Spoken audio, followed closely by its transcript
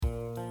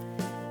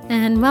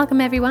And welcome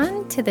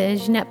everyone to the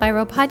Jeanette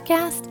Biro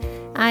podcast.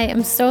 I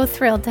am so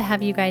thrilled to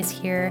have you guys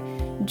here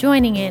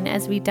joining in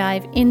as we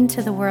dive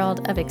into the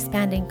world of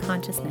expanding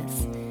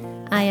consciousness.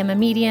 I am a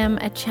medium,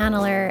 a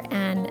channeler,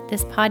 and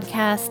this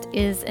podcast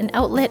is an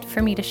outlet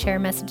for me to share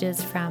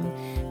messages from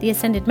the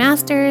Ascended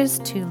Masters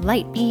to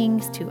light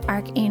beings to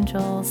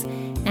archangels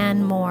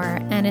and more.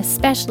 And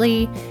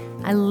especially,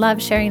 I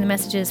love sharing the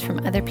messages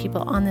from other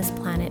people on this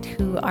planet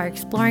who are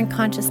exploring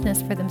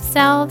consciousness for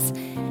themselves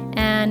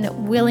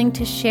and willing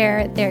to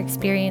share their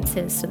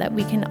experiences so that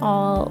we can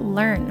all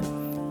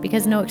learn,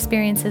 because no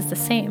experience is the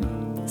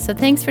same. So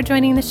thanks for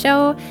joining the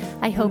show.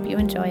 I hope you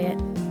enjoy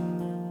it.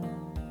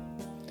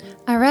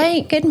 All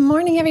right. Good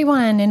morning,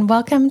 everyone, and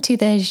welcome to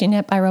the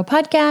Jeanette Biro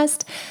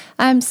podcast.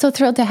 I'm so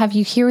thrilled to have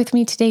you here with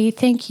me today.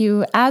 Thank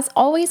you, as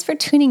always, for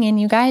tuning in,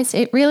 you guys.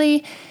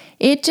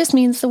 It just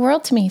means the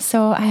world to me.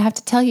 So I have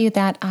to tell you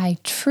that I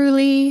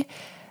truly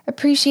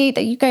appreciate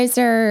that you guys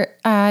are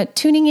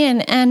tuning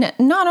in, and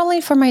not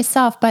only for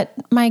myself, but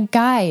my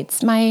guides.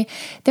 There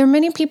are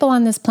many people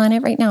on this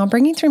planet right now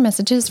bringing through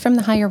messages from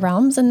the higher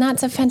realms, and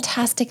that's a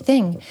fantastic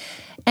thing.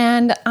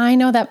 And I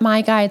know that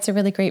my guides are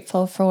really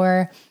grateful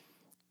for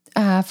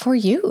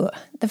you,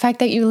 the fact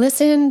that you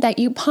listen, that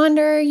you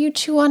ponder, you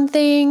chew on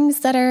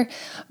things that are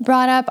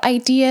brought up,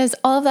 ideas,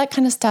 all of that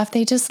kind of stuff.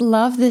 They just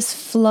love this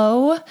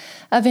flow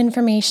of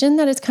information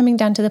that is coming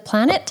down to the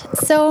planet.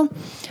 So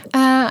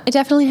I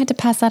definitely had to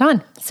pass that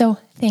on. So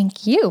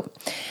thank you.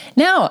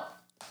 Now,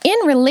 in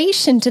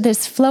relation to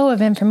this flow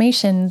of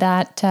information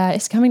that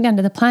is coming down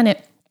to the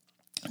planet,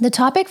 the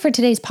topic for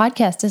today's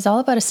podcast is all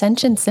about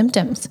Ascension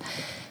symptoms.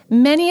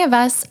 Many of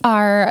us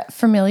are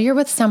familiar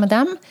with some of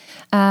them.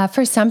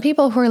 For some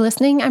people who are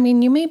listening, I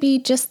mean, you may be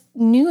just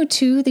new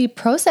to the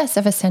process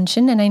of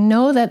Ascension, and I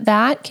know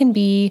that can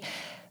be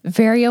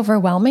very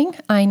overwhelming.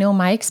 I know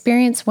my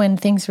experience when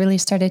things really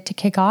started to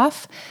kick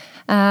off,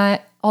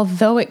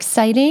 although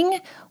exciting,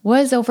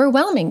 was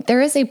overwhelming.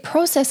 There is a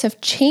process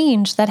of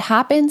change that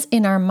happens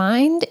in our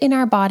mind, in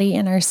our body,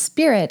 in our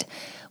spirit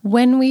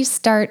when we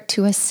start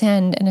to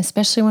ascend, and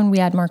especially when we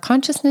add more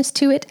consciousness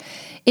to it.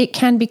 It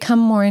can become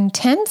more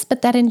intense,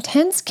 but that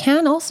intense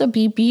can also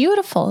be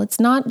beautiful. It's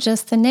not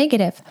just the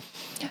negative.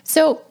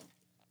 So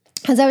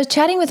as I was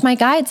chatting with my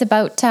guides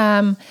about,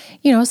 some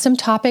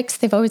topics,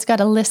 they've always got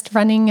a list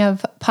running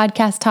of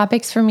podcast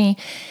topics for me.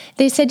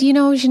 They said,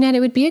 Jeanette, it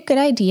would be a good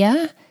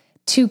idea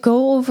to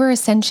go over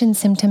Ascension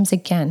symptoms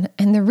again.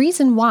 And the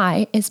reason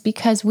why is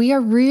because we are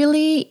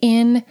really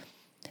in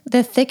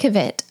the thick of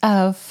it,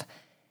 of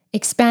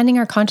expanding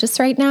our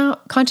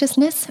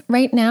consciousness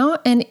right now,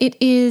 and it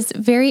is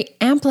very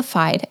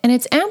amplified. And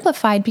it's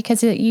amplified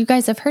because you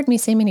guys have heard me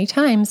say many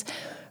times,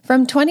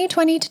 from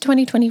 2020 to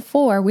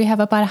 2024, we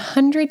have about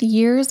 100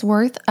 years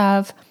worth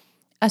of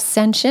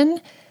ascension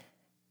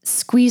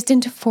squeezed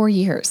into 4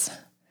 years.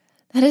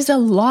 That is a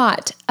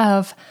lot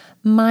of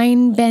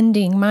mind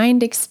bending,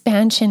 mind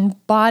expansion,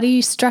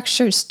 body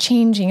structures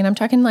changing. And I'm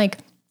talking like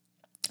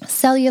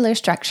cellular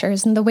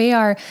structures and the way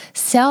our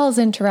cells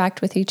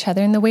interact with each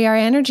other and the way our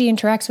energy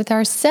interacts with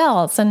our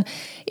cells. And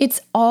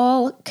it's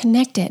all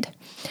connected.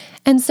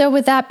 And so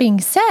with that being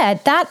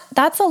said,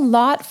 that's a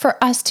lot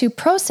for us to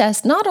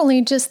process, not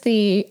only just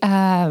the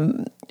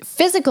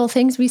physical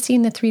things we see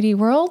in the 3D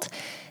world,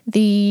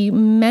 the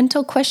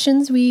mental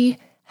questions we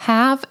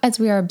have as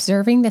we are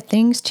observing the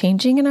things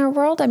changing in our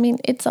world. I mean,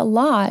 it's a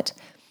lot.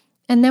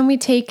 And then we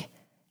take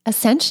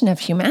ascension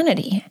of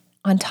humanity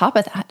on top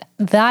of that.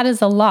 That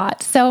is a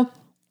lot. So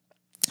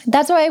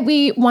that's why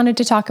we wanted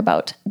to talk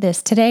about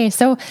this today.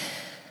 So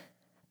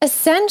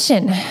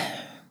ascension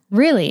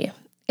really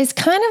is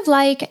kind of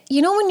like,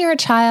 when you're a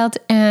child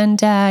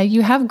and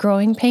you have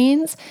growing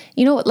pains,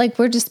 like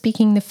we're just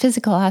speaking the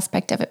physical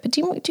aspect of it. But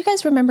do you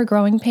guys remember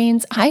growing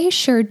pains? I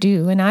sure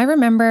do. And I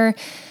remember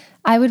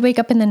I would wake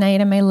up in the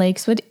night and my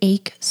legs would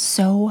ache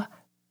so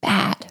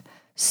bad.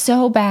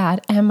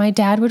 And my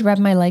dad would rub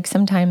my legs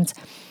sometimes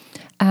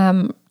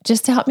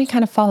just to help me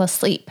kind of fall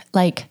asleep.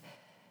 And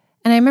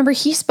I remember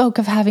he spoke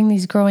of having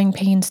these growing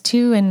pains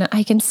too. And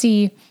I can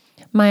see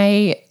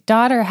my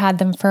daughter had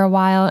them for a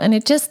while, and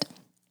it's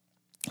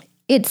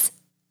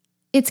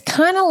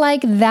kind of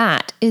like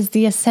that is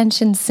the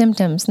ascension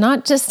symptoms,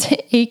 not just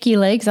achy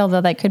legs,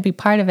 although that could be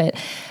part of it.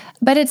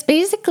 But it's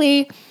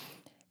basically,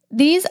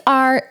 these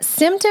are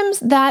symptoms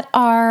that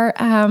are,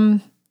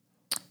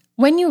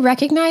 when you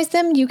recognize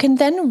them, you can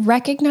then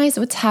recognize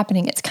what's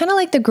happening. It's kind of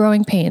like the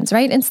growing pains,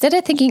 right? Instead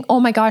of thinking,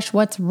 oh my gosh,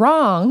 what's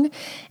wrong?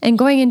 And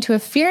going into a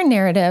fear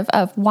narrative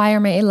of why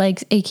are my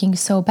legs aching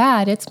so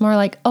bad? It's more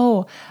like,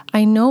 oh,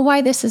 I know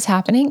why this is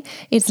happening.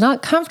 It's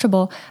not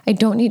comfortable. I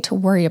don't need to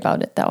worry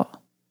about it though.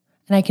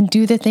 And I can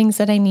do the things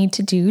that I need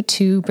to do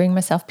to bring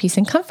myself peace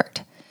and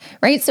comfort,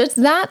 right? So it's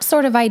that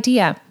sort of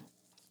idea.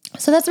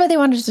 So that's why they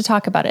wanted to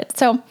talk about it.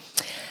 So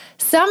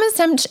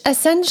some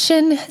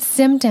ascension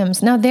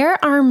symptoms. Now, there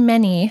are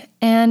many.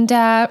 And,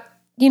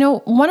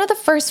 one of the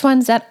first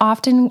ones that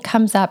often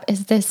comes up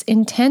is this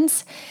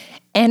intense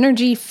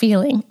energy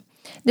feeling,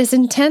 this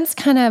intense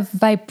kind of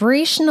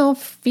vibrational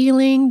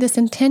feeling, this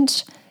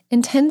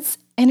intense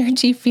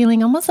energy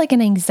feeling, almost like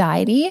an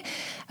anxiety.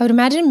 I would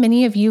imagine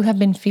many of you have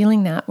been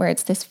feeling that, where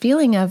it's this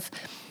feeling of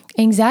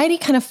anxiety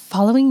kind of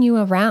following you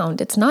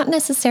around. It's not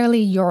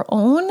necessarily your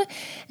own.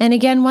 And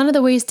again, one of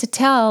the ways to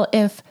tell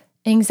if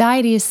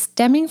anxiety is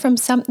stemming from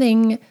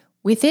something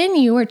within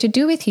you or to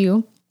do with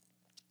you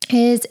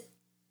is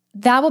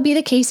that will be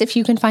the case if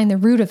you can find the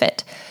root of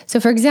it. So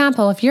for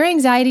example, if your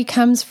anxiety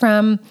comes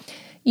from,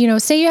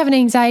 say you have an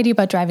anxiety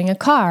about driving a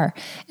car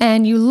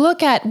and you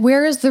look at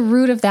where is the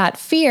root of that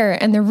fear,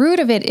 and the root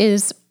of it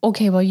is,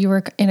 okay, well, you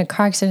were in a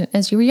car accident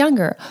as you were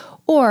younger.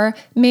 Or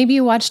maybe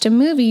you watched a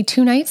movie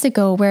 2 nights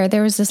ago where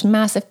there was this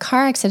massive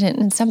car accident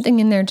and something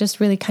in there just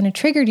really kind of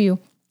triggered you.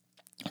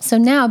 So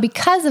now,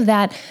 because of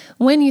that,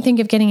 when you think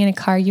of getting in a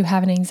car, you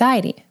have an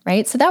anxiety,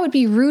 right? So that would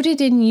be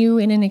rooted in you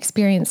in an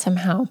experience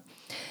somehow.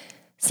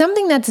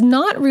 Something that's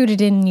not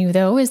rooted in you,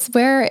 though, is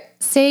where,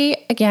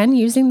 say, again,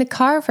 using the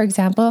car, for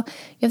example,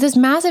 you have this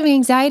massive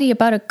anxiety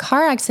about a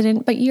car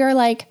accident, but you're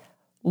like,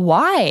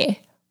 why?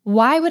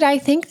 Why would I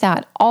think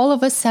that all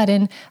of a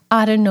sudden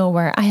out of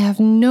nowhere? I have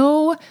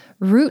no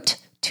root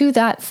to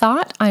that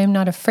thought. I am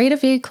not afraid of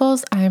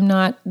vehicles. I am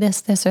not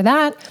this, or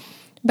that.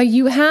 But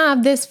you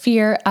have this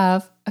fear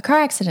of a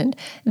car accident.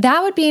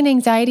 That would be an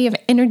anxiety of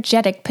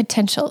energetic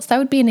potentials. That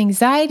would be an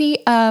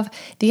anxiety of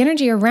the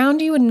energy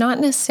around you and not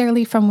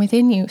necessarily from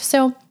within you.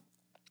 So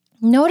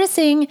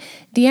noticing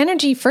the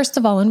energy, first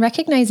of all, and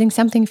recognizing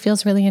something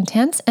feels really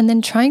intense, and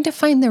then trying to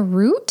find the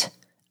root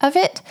of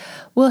it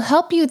will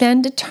help you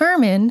then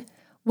determine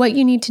what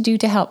you need to do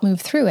to help move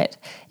through it.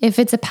 If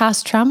it's a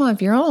past trauma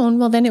of your own,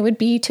 well, then it would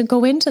be to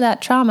go into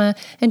that trauma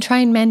and try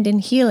and mend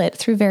and heal it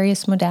through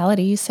various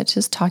modalities, such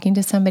as talking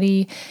to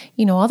somebody,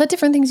 all the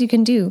different things you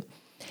can do.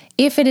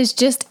 If it is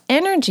just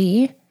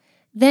energy,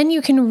 then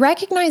you can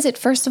recognize it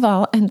first of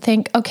all and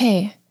think,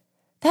 okay,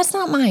 that's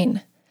not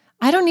mine.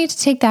 I don't need to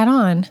take that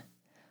on.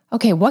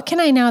 Okay, what can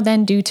I now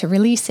then do to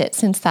release it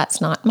since that's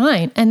not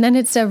mine? And then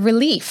it's a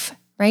relief,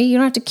 right? You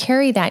don't have to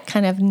carry that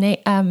kind of,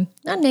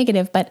 not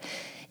negative, but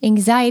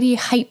anxiety,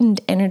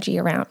 heightened energy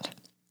around.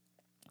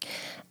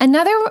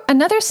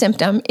 Another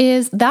symptom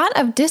is that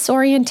of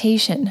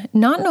disorientation,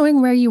 not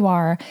knowing where you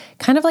are,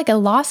 kind of like a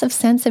loss of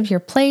sense of your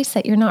place,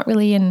 that you're not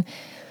really in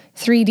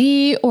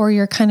 3D, or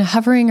you're kind of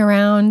hovering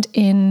around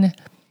in,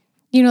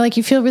 like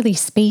you feel really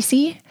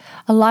spacey.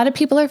 A lot of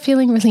people are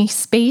feeling really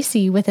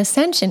spacey with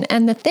Ascension.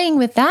 And the thing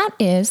with that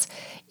is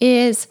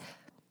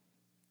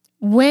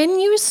when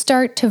you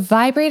start to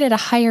vibrate at a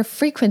higher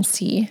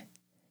frequency,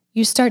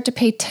 you start to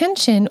pay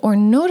attention or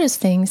notice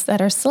things that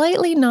are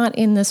slightly not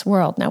in this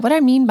world. Now, what I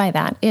mean by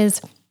that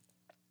is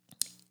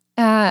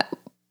when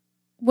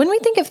we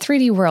think of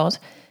 3D world,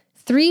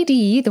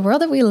 3D, the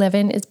world that we live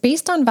in, is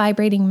based on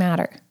vibrating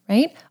matter,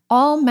 right?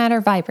 All matter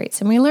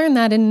vibrates. And we learned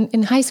that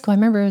in high school. I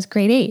remember it was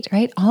grade 8,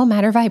 right? All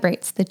matter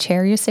vibrates. The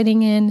chair you're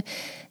sitting in,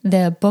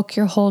 the book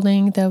you're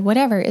holding, the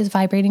whatever is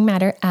vibrating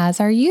matter, as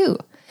are you.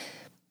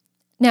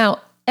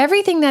 Now,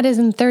 everything that is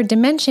in third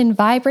dimension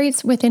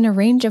vibrates within a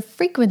range of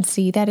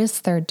frequency that is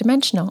third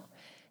dimensional.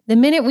 The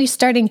minute we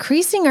start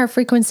increasing our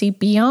frequency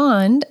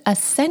beyond,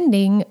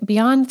 ascending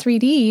beyond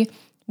 3D,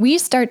 we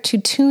start to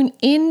tune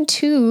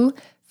into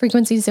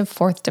frequencies of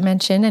fourth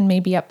dimension and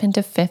maybe up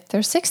into fifth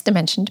or sixth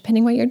dimension,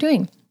 depending what you're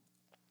doing.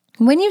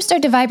 When you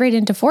start to vibrate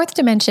into fourth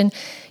dimension,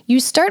 you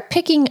start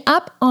picking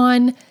up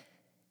on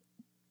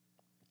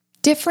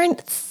different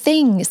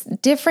things,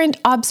 different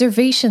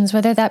observations,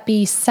 whether that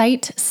be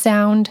sight,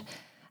 sound,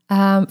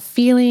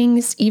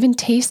 feelings, even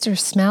taste or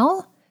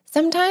smell.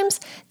 Sometimes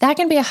that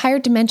can be a higher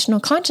dimensional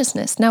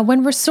consciousness. Now,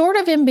 when we're sort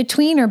of in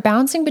between or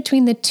bouncing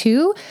between the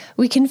two,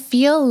 we can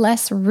feel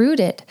less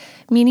rooted,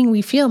 meaning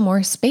we feel more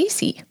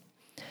spacey.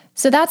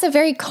 So that's a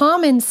very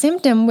common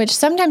symptom, which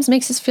sometimes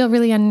makes us feel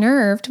really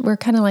unnerved. We're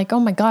kind of like, oh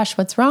my gosh,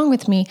 what's wrong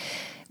with me?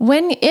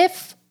 When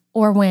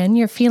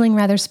you're feeling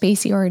rather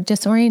spacey or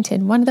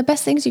disoriented, one of the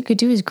best things you could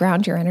do is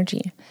ground your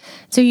energy.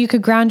 So you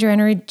could ground your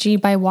energy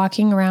by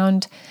walking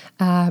around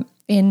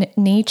in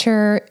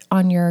nature,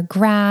 on your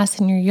grass,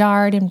 in your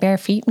yard, in bare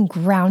feet, and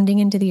grounding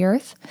into the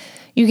earth.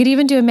 You could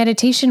even do a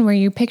meditation where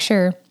you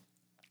picture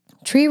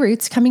tree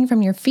roots coming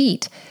from your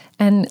feet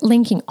and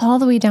linking all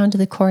the way down to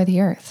the core of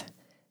the earth.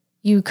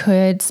 You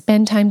could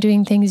spend time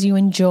doing things you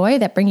enjoy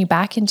that bring you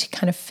back into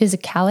kind of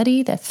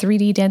physicality, the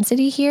 3D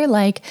density here,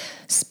 like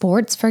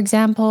sports, for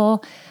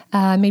example,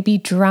 maybe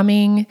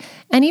drumming,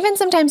 and even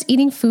sometimes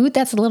eating food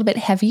that's a little bit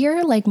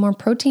heavier, like more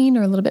protein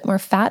or a little bit more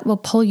fat, will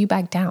pull you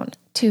back down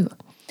too.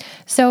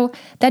 So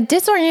that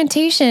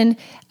disorientation,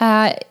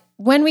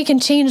 when we can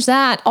change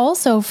that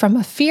also from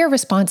a fear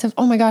response of,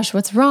 oh my gosh,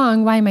 what's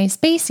wrong? Why am I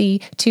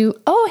spacey? To,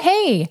 oh,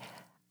 hey,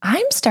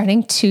 I'm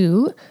starting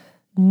to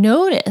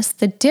notice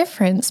the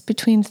difference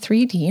between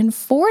 3D and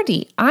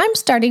 4D. I'm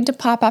starting to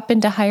pop up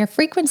into higher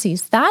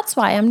frequencies. That's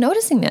why I'm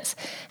noticing this.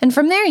 And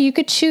from there, you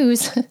could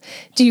choose,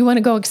 do you want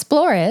to go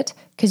explore it?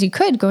 Because you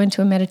could go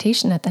into a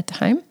meditation at that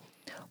time.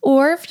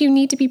 Or if you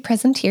need to be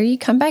present here, you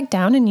come back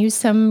down and use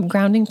some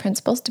grounding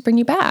principles to bring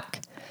you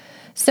back.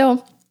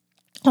 So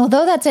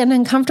although that's an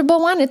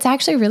uncomfortable one, it's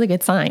actually a really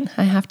good sign,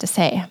 I have to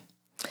say.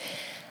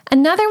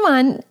 Another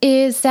one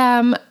is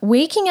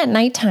waking at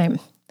nighttime.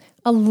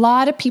 A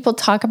lot of people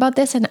talk about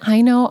this, and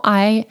I know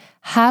I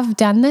have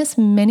done this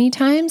many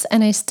times,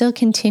 and I still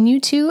continue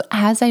to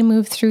as I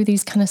move through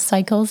these kind of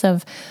cycles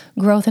of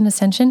growth and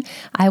ascension.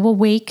 I will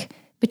wake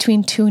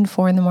between 2 and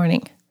 4 in the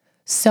morning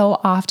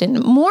so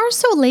often. More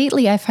so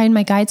lately, I find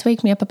my guides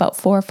wake me up about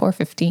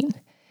 4:15.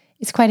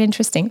 It's quite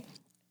interesting.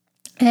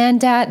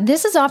 And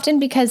this is often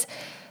because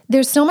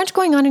there's so much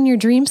going on in your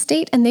dream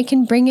state, and they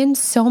can bring in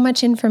so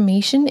much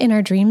information in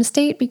our dream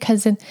state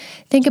because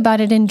think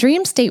about it, in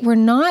dream state, we're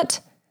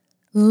not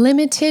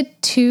limited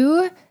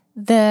to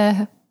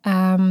the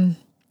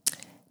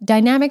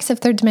dynamics of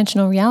third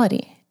dimensional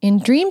reality. In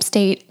dream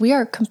state, we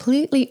are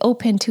completely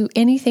open to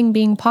anything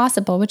being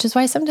possible, which is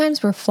why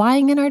sometimes we're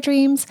flying in our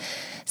dreams.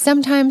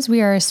 Sometimes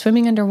we are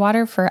swimming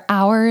underwater for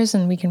hours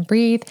and we can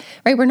breathe,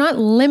 right? We're not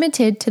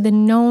limited to the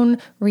known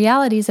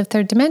realities of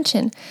third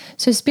dimension.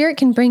 So spirit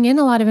can bring in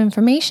a lot of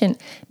information.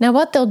 Now,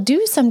 what they'll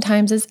do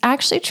sometimes is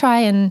actually try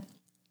and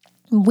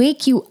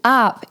wake you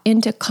up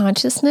into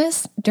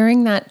consciousness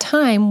during that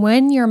time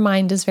when your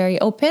mind is very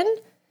open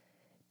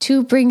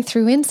to bring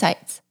through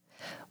insights.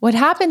 What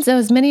happens though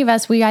is many of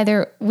us, we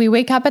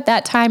wake up at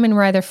that time and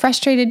we're either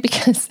frustrated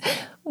because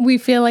we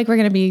feel like we're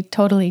going to be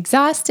totally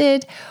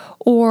exhausted,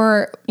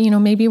 or,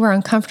 maybe we're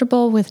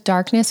uncomfortable with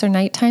darkness or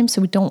nighttime,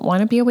 so we don't want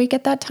to be awake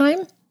at that time.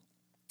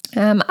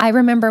 I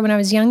remember when I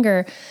was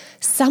younger,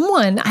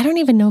 someone, I don't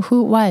even know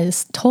who it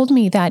was, told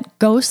me that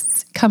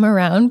ghosts come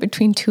around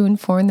between 2 and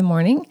 4 in the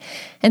morning.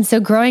 And so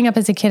growing up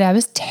as a kid, I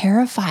was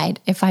terrified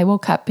if I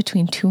woke up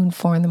between 2 and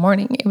 4 in the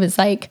morning. It was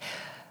like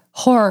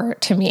horror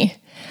to me.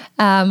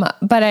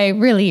 But I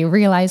really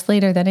realized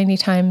later that any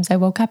times I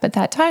woke up at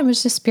that time, it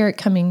was just spirit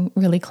coming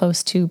really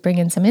close to bring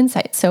in some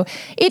insight. So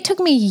it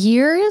took me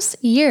years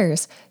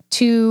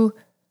to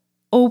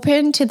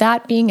open to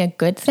that being a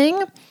good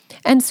thing.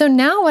 And so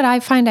now what I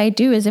find I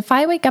do is if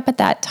I wake up at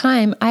that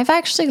time, I've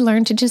actually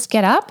learned to just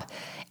get up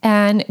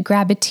and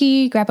grab a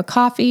tea, grab a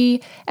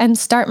coffee, and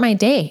start my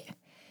day.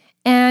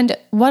 And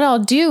what I'll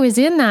do is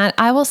in that,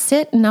 I will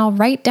sit and I'll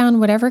write down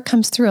whatever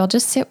comes through. I'll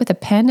just sit with a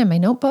pen and my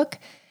notebook,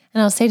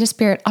 and I'll say to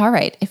spirit, all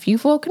right, if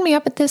you've woken me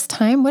up at this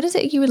time, what is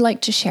it you would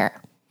like to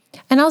share?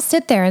 And I'll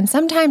sit there, and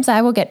sometimes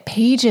I will get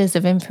pages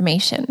of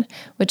information,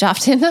 which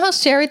often I'll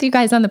share with you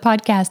guys on the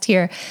podcast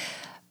here.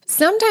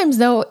 Sometimes,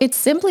 though, it's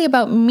simply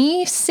about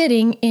me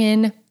sitting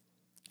in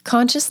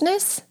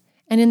consciousness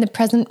and in the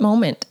present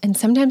moment. And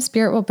sometimes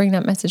spirit will bring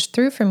that message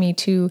through for me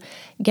to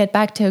get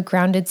back to a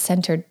grounded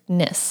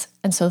centeredness.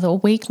 And so they'll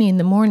wake me in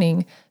the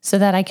morning so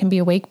that I can be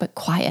awake but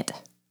quiet,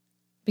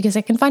 because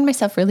I can find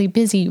myself really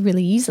busy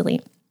really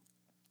easily.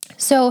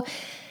 So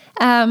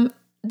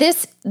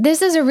this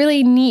is a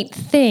really neat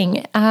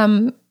thing.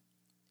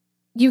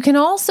 You can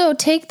also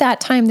take that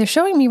time, they're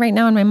showing me right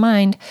now in my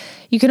mind,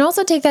 you can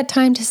also take that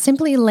time to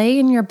simply lay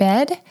in your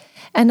bed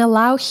and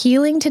allow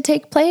healing to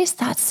take place.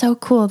 That's so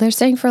cool. They're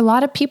saying for a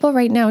lot of people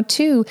right now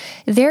too,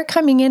 they're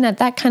coming in at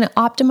that kind of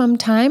optimum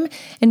time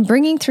and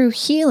bringing through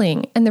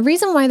healing. And the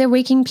reason why they're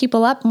waking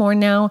people up more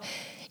now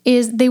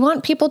is they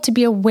want people to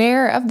be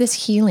aware of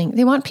this healing.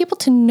 They want people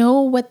to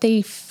know what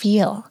they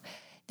feel.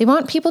 They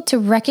want people to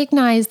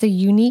recognize the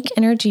unique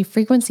energy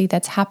frequency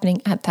that's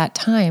happening at that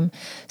time.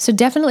 So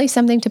definitely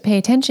something to pay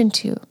attention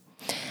to.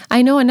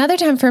 I know another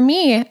time for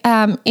me,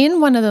 in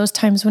one of those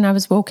times when I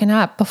was woken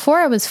up, before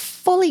I was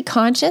fully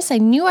conscious, I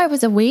knew I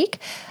was awake.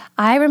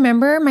 I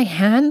remember my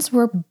hands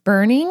were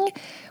burning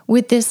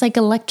with this like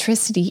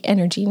electricity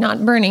energy,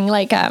 not burning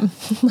like a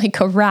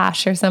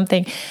rash or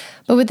something,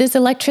 but with this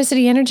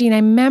electricity energy. And I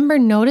remember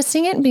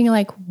noticing it and being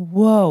like,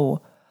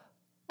 whoa,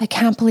 I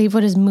can't believe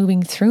what is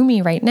moving through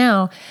me right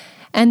now.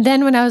 And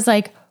then when I was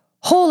like,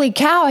 holy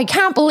cow, I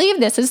can't believe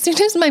this, as soon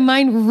as my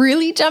mind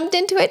really jumped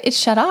into it, it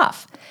shut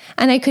off.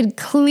 And I could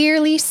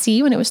clearly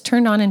see when it was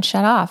turned on and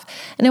shut off.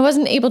 And I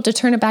wasn't able to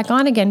turn it back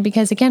on again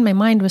because, again, my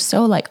mind was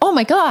so like, oh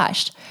my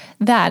gosh,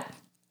 that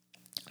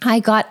I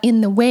got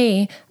in the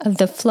way of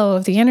the flow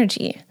of the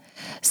energy.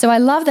 So I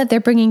love that they're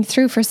bringing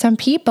through for some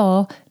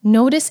people.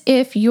 Notice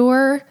if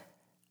your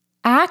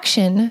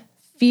action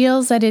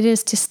feels that it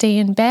is to stay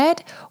in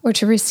bed or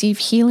to receive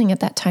healing at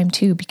that time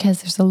too,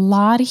 because there's a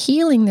lot of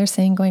healing they're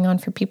saying going on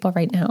for people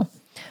right now.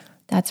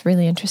 That's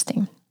really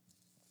interesting.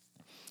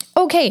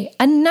 Okay,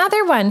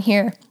 another one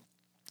here.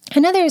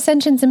 Another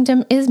ascension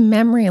symptom is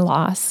memory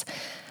loss.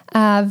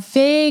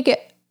 Vague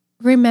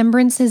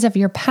remembrances of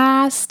your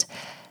past,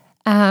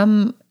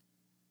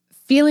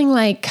 feeling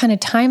like kind of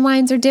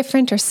timelines are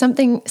different or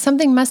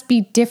something must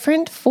be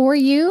different for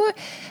you.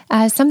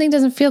 Something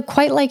doesn't feel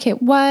quite like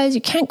it was.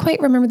 You can't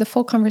quite remember the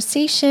full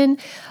conversation.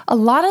 A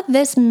lot of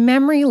this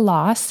memory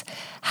loss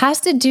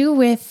has to do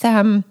with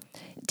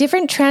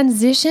different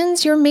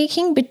transitions you're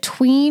making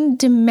between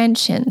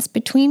dimensions,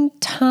 between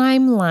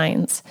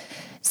timelines.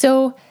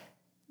 So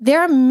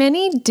there are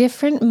many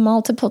different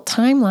multiple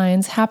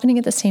timelines happening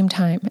at the same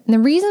time. And the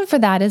reason for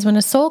that is when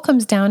a soul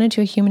comes down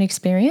into a human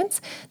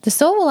experience, the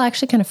soul will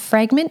actually kind of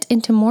fragment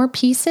into more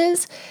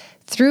pieces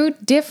through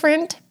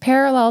different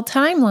parallel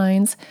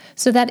timelines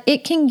so that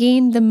it can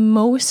gain the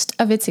most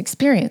of its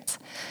experience.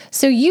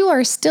 So you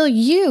are still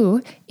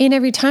you in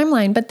every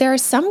timeline, but there are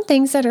some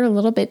things that are a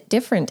little bit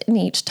different in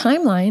each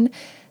timeline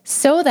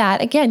so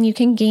that, again, you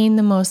can gain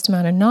the most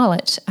amount of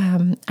knowledge.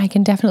 I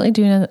can definitely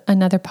do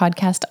another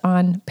podcast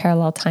on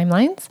parallel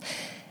timelines.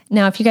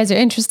 Now, if you guys are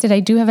interested,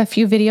 I do have a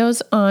few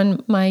videos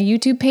on my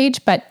YouTube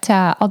page, but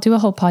I'll do a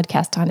whole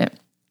podcast on it.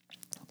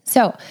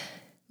 So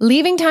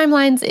leaving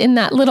timelines in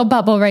that little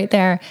bubble right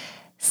there,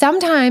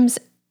 sometimes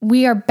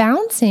we are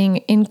bouncing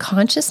in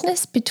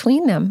consciousness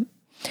between them.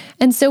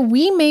 And so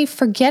we may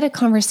forget a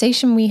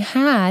conversation we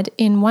had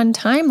in one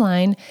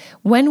timeline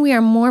when we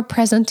are more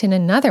present in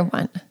another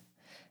one.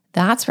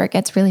 That's where it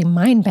gets really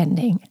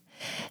mind-bending.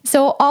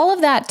 So all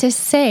of that to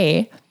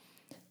say,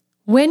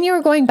 when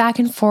you're going back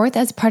and forth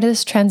as part of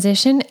this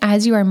transition,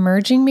 as you are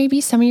merging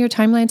maybe some of your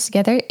timelines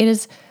together, it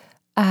is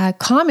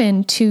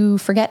common to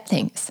forget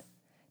things,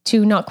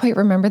 to not quite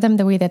remember them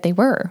the way that they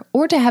were,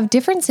 or to have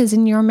differences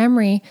in your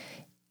memory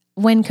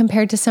when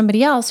compared to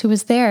somebody else who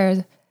was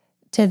there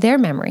to their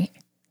memory.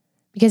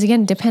 Because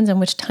again, it depends on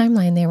which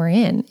timeline they were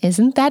in.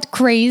 Isn't that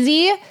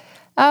crazy?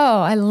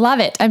 Oh, I love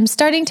it. I'm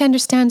starting to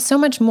understand so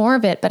much more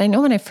of it. But I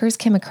know when I first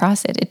came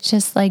across it, it's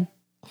just like,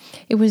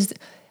 it was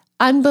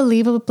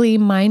unbelievably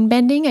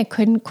mind-bending. I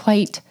couldn't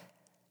quite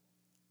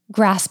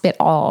grasp it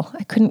all.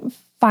 I couldn't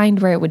find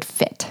where it would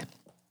fit.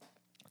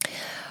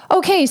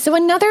 Okay, so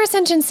another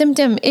Ascension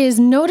symptom is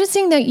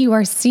noticing that you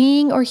are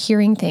seeing or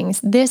hearing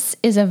things. This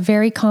is a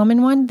very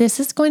common one.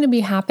 This is going to be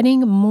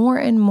happening more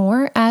and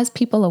more as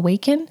people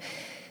awaken.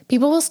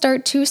 People will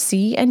start to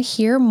see and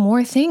hear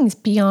more things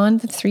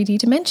beyond the 3D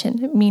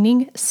dimension,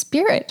 meaning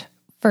spirit,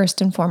 first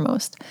and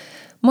foremost.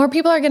 More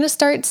people are going to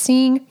start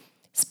seeing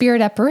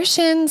spirit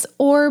apparitions,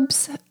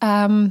 orbs,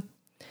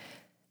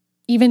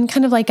 even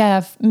kind of like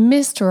a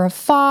mist or a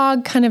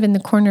fog kind of in the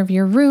corner of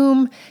your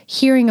room,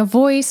 hearing a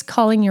voice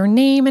calling your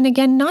name. And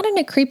again, not in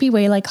a creepy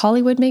way like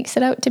Hollywood makes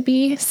it out to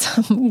be,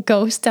 some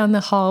ghost down the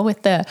hall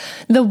with the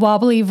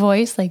wobbly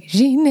voice like,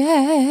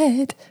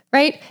 Jeanette,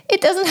 right? It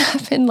doesn't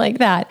happen like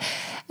that.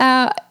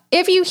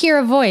 If you hear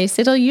a voice,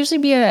 it'll usually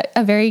be a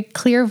very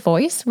clear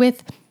voice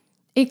with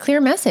a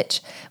clear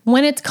message.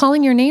 When it's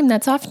calling your name,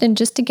 that's often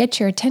just to get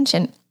your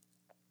attention.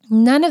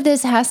 None of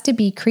this has to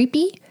be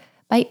creepy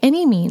by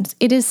any means.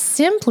 It is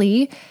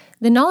simply,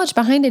 the knowledge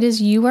behind it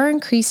is you are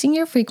increasing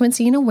your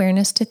frequency and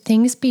awareness to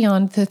things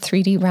beyond the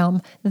 3D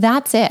realm.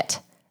 That's it.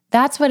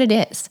 That's what it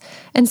is.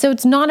 And so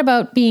it's not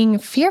about being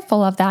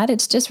fearful of that.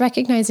 It's just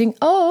recognizing,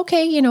 oh,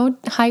 okay,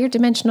 higher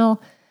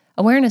dimensional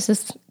awareness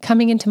is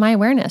coming into my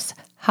awareness.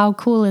 How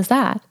cool is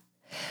that?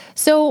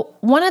 So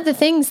one of the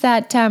things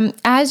that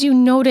as you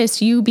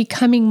notice you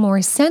becoming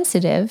more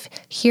sensitive,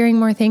 hearing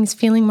more things,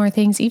 feeling more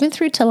things, even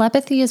through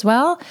telepathy as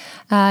well,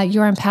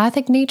 your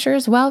empathic nature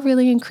as well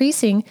really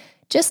increasing,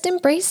 just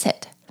embrace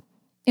it.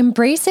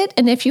 Embrace it.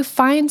 And if you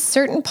find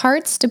certain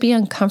parts to be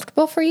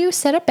uncomfortable for you,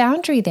 set a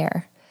boundary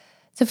there.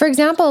 So for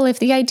example, if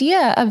the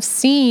idea of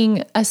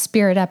seeing a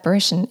spirit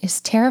apparition is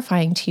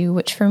terrifying to you,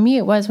 which for me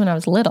it was when I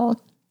was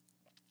little,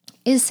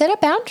 is set a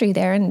boundary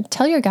there and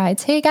tell your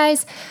guides, hey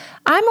guys,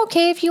 I'm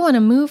okay if you want to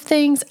move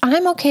things.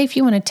 I'm okay if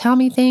you want to tell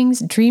me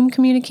things, dream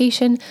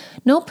communication,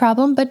 no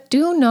problem, but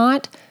do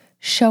not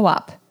show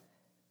up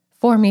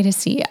for me to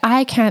see.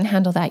 I can't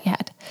handle that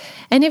yet.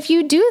 And if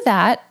you do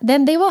that,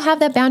 then they will have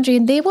that boundary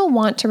and they will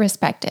want to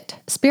respect it.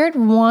 Spirit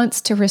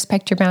wants to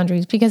respect your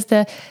boundaries because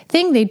the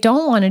thing they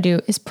don't want to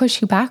do is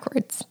push you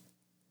backwards.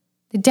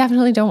 They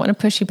definitely don't want to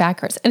push you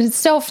backwards. And it's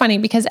so funny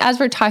because as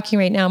we're talking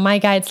right now, my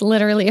guides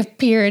literally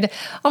appeared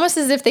almost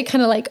as if they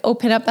kind of like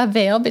open up a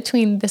veil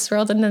between this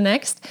world and the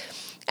next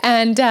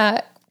and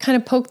kind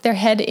of poke their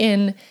head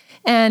in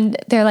and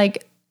they're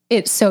like,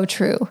 it's so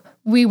true.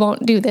 We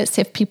won't do this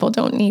if people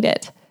don't need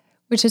it,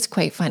 which is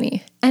quite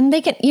funny. And they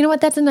can, you know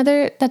what, that's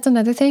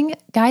another thing.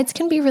 Guides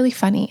can be really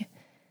funny.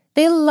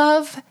 They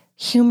love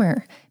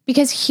humor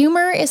because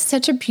humor is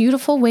such a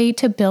beautiful way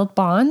to build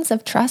bonds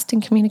of trust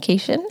and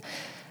communication.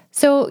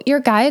 So your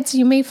guides,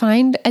 you may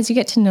find as you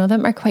get to know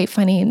them, are quite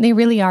funny. And they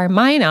really are.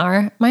 Mine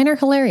are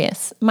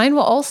hilarious. Mine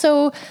will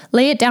also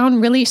lay it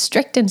down really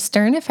strict and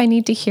stern if I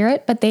need to hear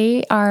it, but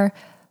they are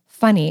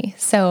funny.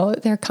 So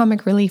their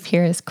comic relief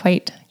here is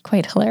quite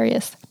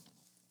hilarious.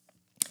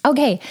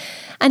 Okay,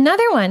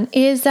 another one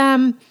is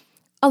a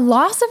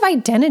loss of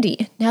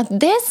identity. Now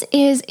this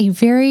is a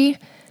very,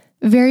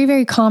 very,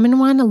 very common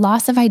one, a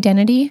loss of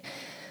identity.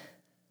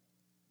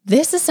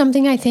 This is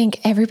something I think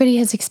everybody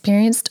has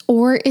experienced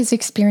or is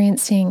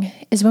experiencing,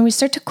 is when we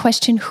start to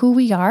question who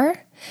we are.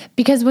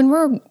 Because when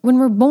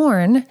we're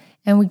born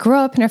and we grow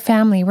up in our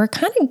family, we're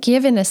kind of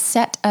given a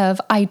set of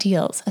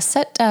ideals, a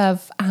set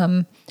of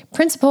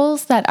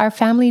principles that our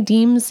family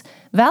deems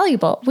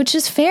valuable, which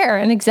is fair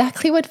and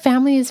exactly what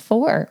family is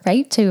for,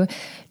 right? To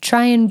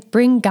try and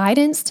bring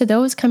guidance to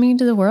those coming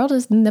into the world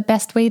is in the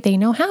best way they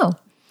know how.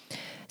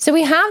 So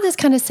we have this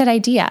kind of set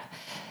idea.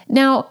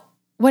 Now,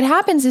 what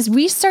happens is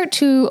we start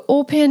to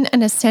open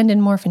and ascend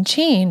and morph and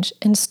change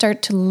and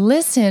start to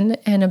listen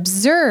and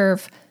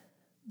observe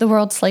the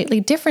world slightly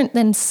different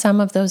than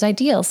some of those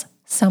ideals.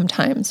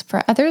 Sometimes.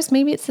 For others,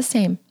 maybe it's the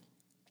same.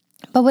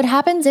 But what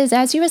happens is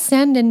as you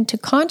ascend into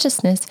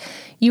consciousness,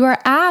 you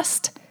are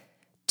asked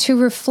to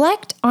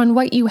reflect on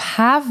what you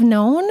have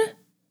known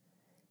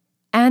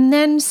and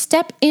then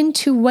step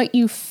into what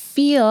you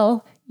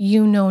feel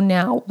you know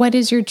now. What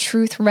is your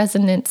truth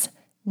resonance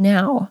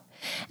now?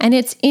 And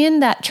it's in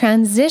that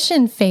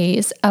transition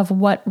phase of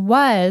what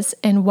was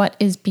and what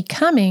is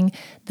becoming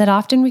that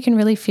often we can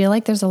really feel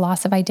like there's a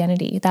loss of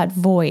identity, that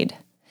void.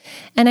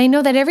 And I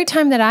know that every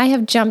time that I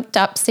have jumped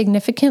up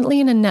significantly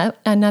in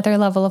another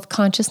level of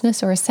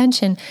consciousness or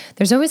ascension,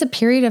 there's always a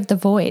period of the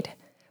void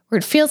where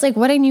it feels like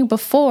what I knew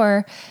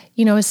before,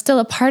 is still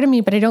a part of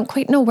me, but I don't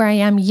quite know where I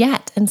am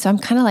yet. And so I'm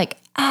kind of like,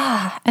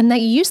 and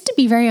that used to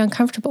be very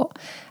uncomfortable.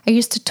 I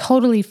used to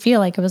totally feel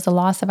like it was a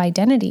loss of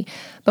identity.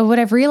 But what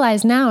I've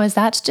realized now is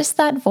that's just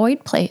that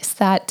void place,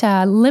 that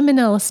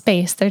liminal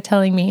space, they're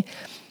telling me.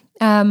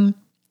 The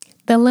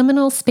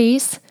liminal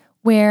space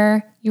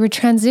where you were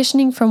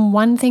transitioning from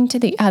one thing to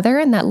the other,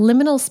 and that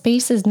liminal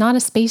space is not a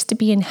space to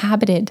be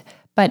inhabited,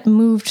 but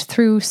moved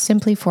through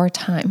simply for a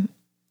time.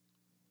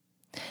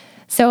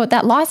 So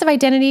that loss of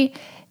identity,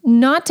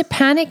 not to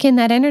panic in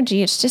that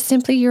energy, it's just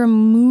simply you're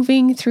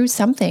moving through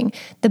something.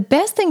 The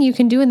best thing you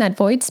can do in that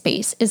void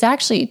space is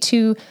actually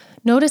to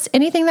notice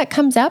anything that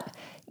comes up,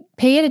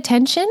 pay it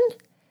attention,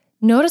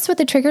 notice what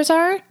the triggers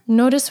are,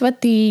 notice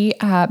what the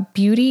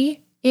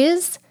beauty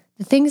is,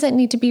 the things that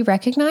need to be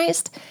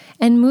recognized,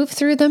 and move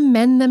through them,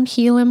 mend them,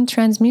 heal them,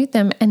 transmute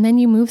them, and then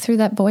you move through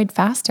that void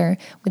faster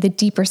with a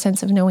deeper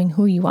sense of knowing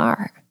who you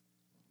are.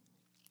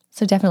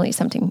 So definitely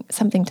something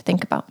to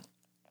think about.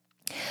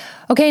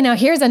 Okay, now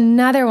here's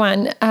another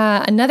one.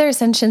 Another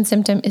ascension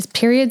symptom is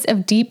periods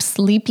of deep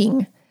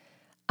sleeping.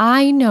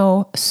 I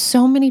know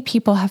so many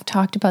people have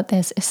talked about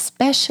this,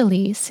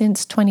 especially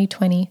since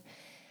 2020.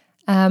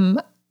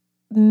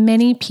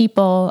 Many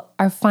people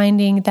are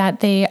finding that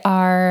they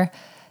are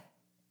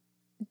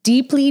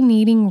deeply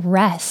needing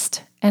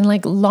rest and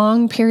like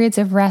long periods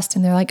of rest.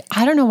 And they're like,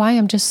 I don't know why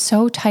I'm just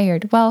so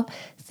tired. Well,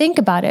 think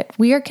about it.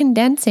 We are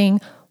condensing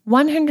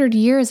 100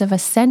 years of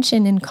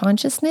ascension in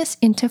consciousness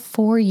into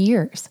 4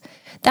 years.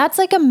 That's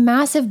like a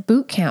massive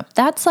boot camp.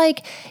 That's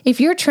like if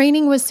your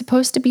training was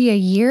supposed to be a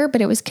year,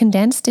 but it was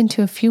condensed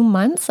into a few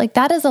months, like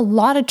that is a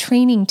lot of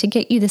training to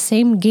get you the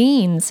same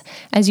gains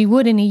as you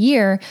would in a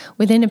year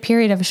within a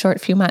period of a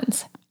short few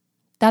months.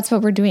 That's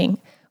what we're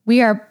doing.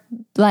 We are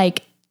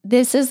like,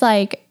 this is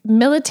like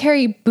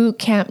military boot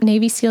camp,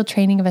 Navy SEAL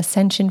training of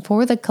ascension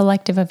for the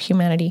collective of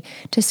humanity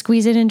to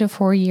squeeze it into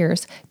 4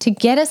 years to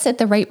get us at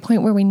the right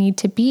point where we need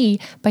to be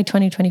by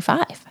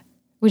 2025,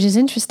 which is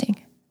interesting.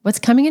 What's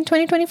coming in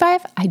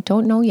 2025? I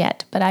don't know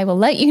yet, but I will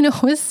let you know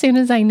as soon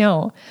as I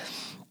know.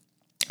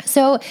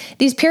 So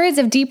these periods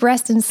of deep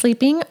rest and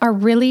sleeping are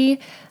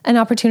really an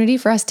opportunity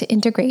for us to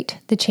integrate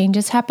the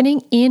changes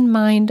happening in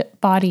mind,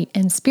 body,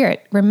 and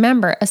spirit.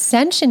 Remember,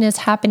 ascension is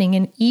happening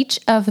in each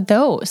of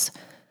those.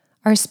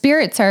 Our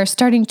spirits are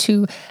starting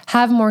to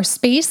have more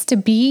space to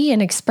be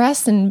and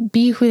express and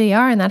be who they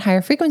are in that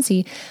higher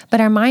frequency, but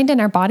our mind and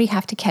our body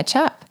have to catch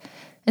up.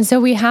 And so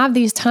we have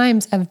these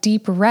times of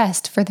deep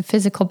rest for the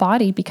physical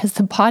body because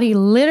the body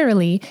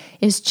literally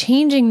is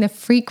changing the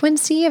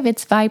frequency of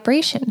its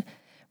vibration.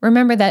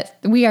 Remember that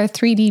we are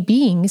 3D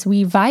beings,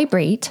 we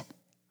vibrate,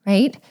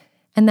 right?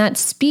 And that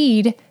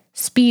speeds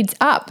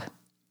up.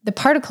 The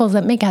particles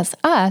that make us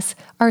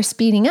are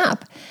speeding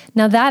up.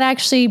 Now that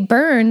actually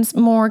burns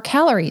more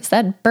calories,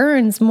 that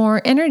burns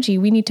more energy.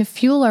 We need to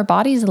fuel our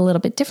bodies a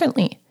little bit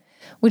differently,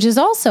 which is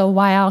also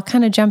why I'll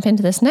kind of jump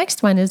into this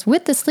next one is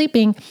with the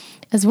sleeping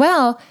as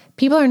well.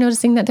 People are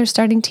noticing that they're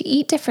starting to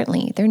eat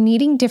differently. They're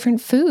needing different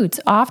foods.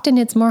 Often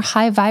it's more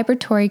high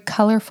vibratory,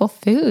 colorful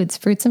foods,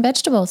 fruits and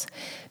vegetables,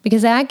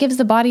 because that gives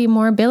the body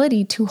more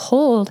ability to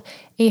hold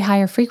a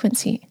higher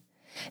frequency.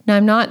 Now,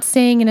 I'm not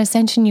saying in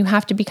Ascension you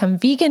have to become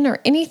vegan or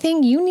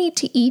anything. You need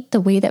to eat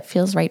the way that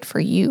feels right for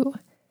you.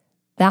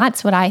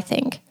 That's what I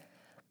think.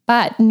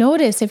 But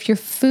notice if your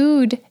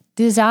food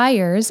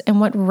desires and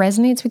what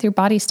resonates with your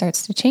body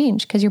starts to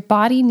change because your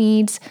body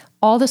needs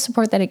all the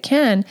support that it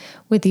can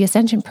with the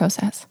ascension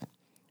process,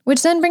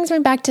 which then brings me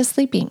back to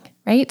sleeping,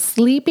 right?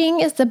 Sleeping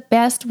is the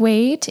best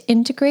way to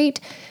integrate,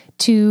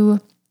 to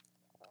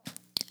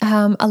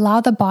allow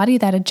the body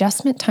that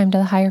adjustment time to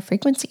the higher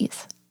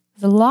frequencies.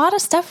 There's a lot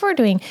of stuff we're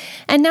doing.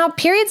 And now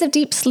periods of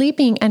deep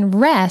sleeping and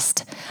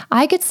rest,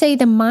 I could say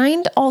the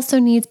mind also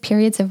needs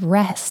periods of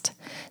rest.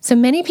 So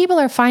many people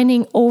are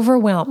finding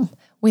overwhelm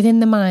within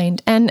the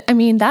mind. And I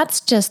mean, that's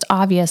just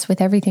obvious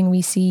with everything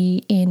we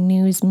see in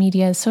news,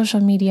 media,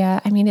 social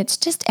media. I mean, it's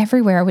just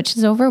everywhere, which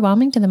is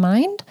overwhelming to the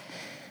mind.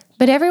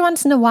 But every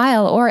once in a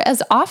while, or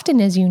as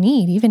often as you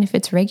need, even if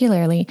it's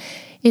regularly,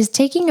 is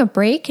taking a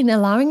break and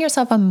allowing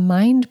yourself a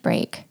mind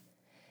break.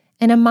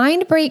 And a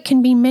mind break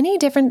can be many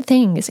different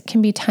things. It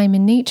can be time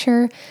in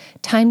nature,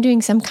 time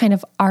doing some kind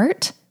of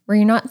art where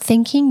you're not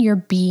thinking, you're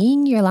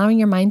being, you're allowing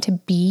your mind to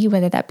be,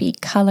 whether that be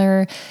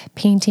color,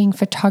 painting,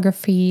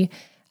 photography,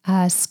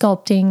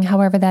 sculpting,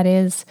 however that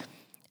is.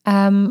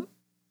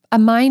 A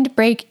mind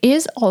break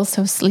is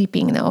also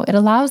sleeping, though. It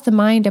allows the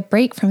mind a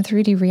break from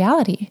 3D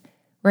reality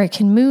where it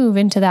can move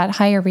into that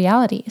higher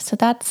reality. So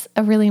that's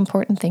a really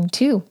important thing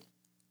too.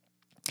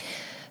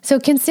 So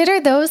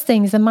consider those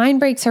things. The mind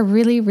breaks are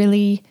really,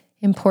 really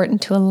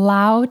important to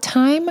allow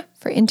time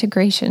for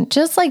integration.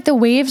 Just like the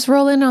waves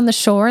roll in on the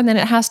shore and then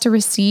it has to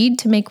recede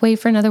to make way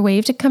for another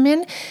wave to come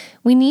in,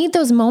 we need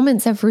those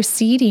moments of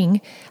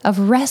receding, of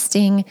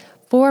resting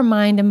for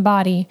mind and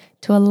body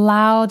to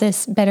allow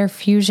this better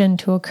fusion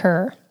to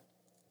occur.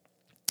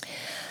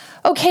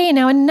 Okay,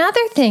 now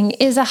another thing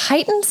is a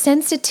heightened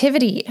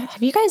sensitivity.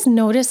 Have you guys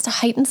noticed a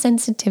heightened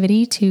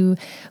sensitivity to,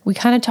 we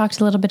kind of talked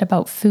a little bit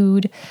about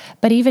food,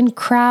 but even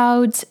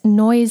crowds,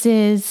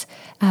 noises,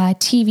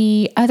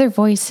 TV, other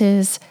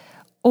voices,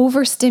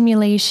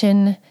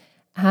 overstimulation.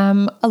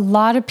 A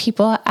lot of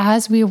people,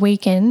 as we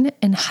awaken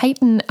and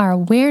heighten our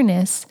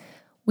awareness,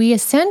 we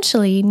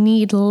essentially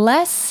need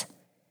less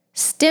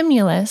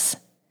stimulus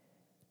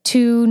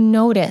to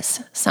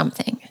notice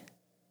something.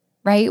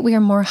 Right? We are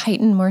more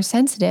heightened, more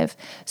sensitive.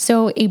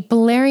 So a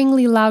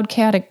blaringly loud,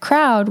 chaotic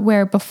crowd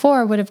where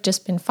before would have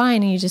just been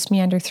fine and you just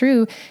meander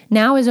through,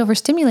 now is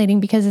overstimulating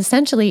because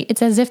essentially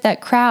it's as if that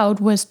crowd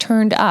was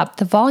turned up.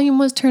 The volume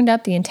was turned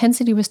up, the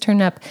intensity was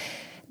turned up.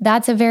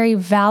 That's a very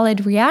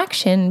valid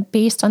reaction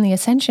based on the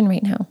ascension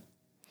right now.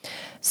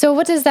 So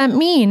what does that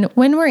mean?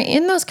 When we're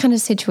in those kind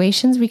of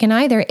situations, we can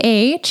either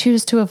A,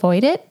 choose to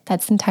avoid it.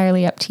 That's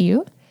entirely up to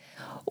you.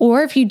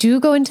 Or if you do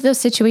go into those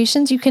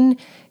situations, you can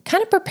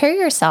kind of prepare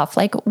yourself.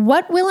 Like,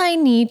 what will I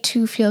need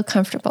to feel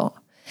comfortable?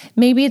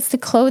 Maybe it's the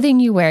clothing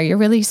you wear. You're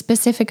really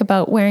specific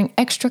about wearing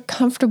extra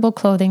comfortable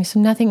clothing so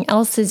nothing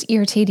else is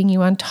irritating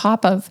you on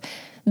top of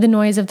the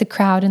noise of the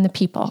crowd and the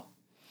people.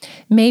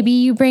 Maybe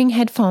you bring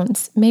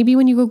headphones. Maybe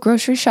when you go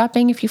grocery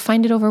shopping, if you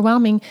find it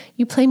overwhelming,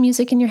 you play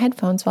music in your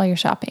headphones while you're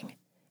shopping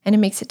and it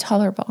makes it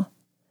tolerable.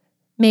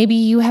 Maybe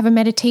you have a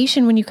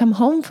meditation when you come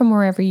home from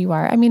wherever you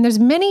are. I mean, there's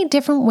many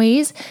different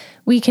ways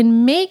we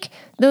can make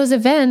those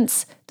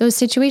events, those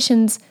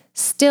situations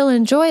still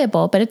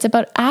enjoyable, but it's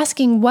about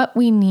asking what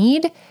we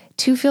need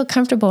to feel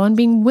comfortable and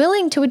being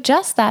willing to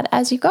adjust that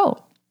as you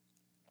go.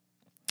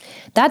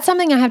 That's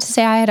something I have to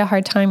say I had a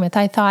hard time with.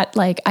 I thought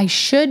like I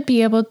should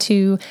be able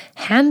to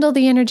handle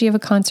the energy of a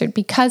concert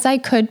because I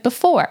could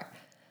before.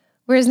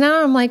 Whereas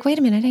now I'm like, wait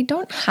a minute, I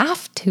don't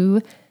have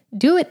to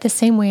do it the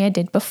same way I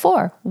did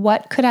before.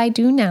 What could I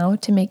do now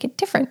to make it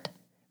different?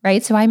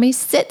 Right? So I may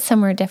sit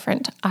somewhere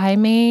different. I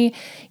may,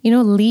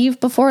 leave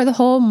before the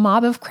whole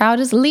mob of crowd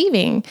is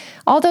leaving.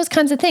 All those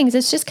kinds of things.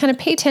 It's just kind of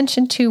pay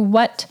attention to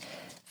what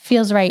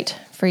feels right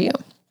for you.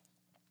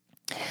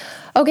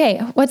 Okay,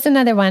 what's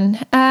another one?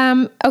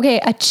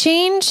 A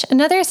change.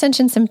 Another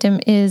ascension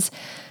symptom is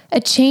a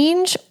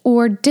change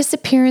or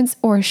disappearance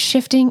or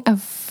shifting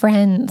of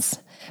friends.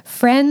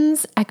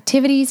 Friends,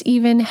 activities,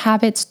 even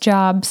habits,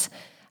 jobs,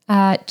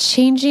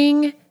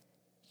 changing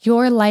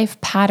your life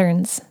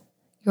patterns,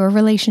 your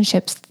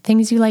relationships,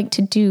 things you like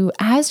to do.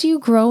 As you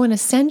grow in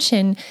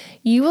ascension,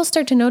 you will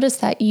start to notice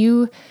that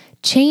you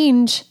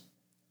change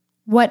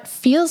what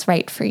feels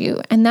right for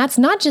you. And that's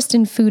not just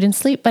in food and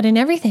sleep, but in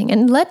everything.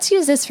 And let's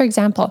use this for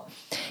example.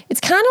 It's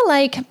kind of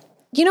like,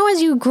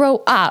 as you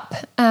grow up,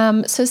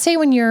 so say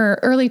when you're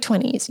early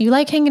 20s, you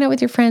like hanging out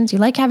with your friends, you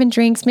like having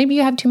drinks, maybe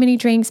you have too many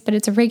drinks, but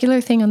it's a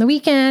regular thing on the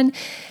weekend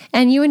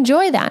and you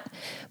enjoy that.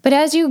 But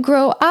as you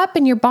grow up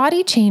and your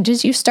body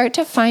changes, you start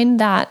to find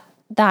that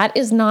that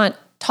is not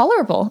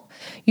tolerable.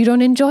 You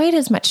don't enjoy it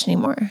as much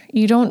anymore.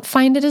 You don't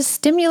find it as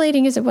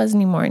stimulating as it was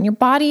anymore. And your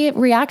body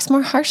reacts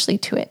more harshly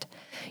to it.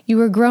 You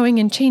are growing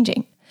and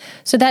changing.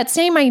 So that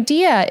same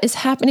idea is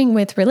happening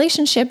with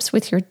relationships,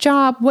 with your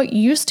job. What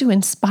used to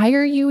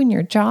inspire you in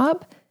your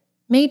job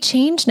may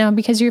change now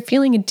because you're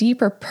feeling a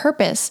deeper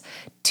purpose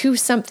to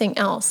something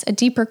else, a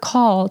deeper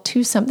call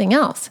to something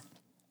else.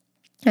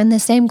 And the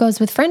same goes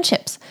with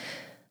friendships.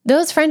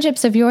 Those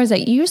friendships of yours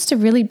that used to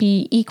really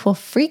be equal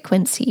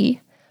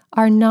frequency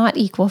are not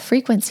equal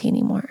frequency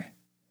anymore,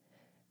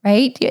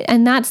 right?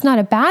 And that's not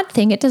a bad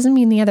thing. It doesn't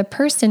mean the other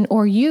person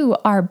or you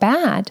are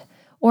bad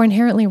or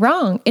inherently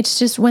wrong. It's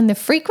just when the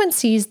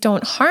frequencies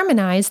don't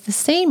harmonize the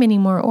same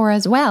anymore or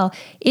as well,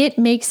 it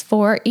makes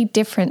for a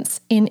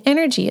difference in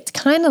energy. It's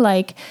kind of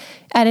like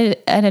at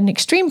an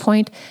extreme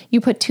point,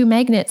 you put two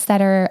magnets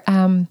that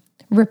are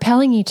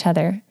repelling each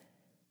other.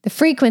 The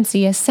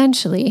frequency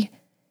essentially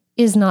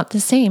is not the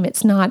same.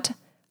 It's not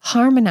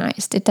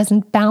harmonized. It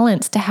doesn't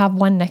balance to have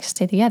one next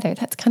to the other.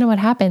 That's kind of what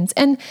happens.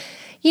 And,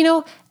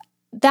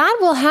 that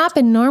will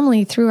happen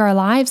normally through our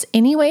lives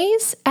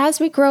anyways, as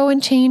we grow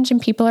and change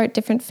and people are at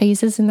different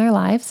phases in their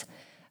lives.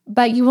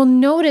 But you will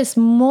notice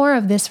more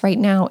of this right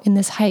now in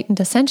this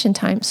heightened ascension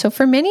time. So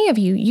for many of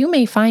you, you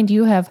may find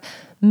you have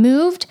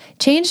moved,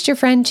 changed your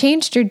friend,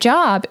 changed your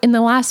job in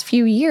the last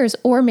few years,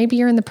 or maybe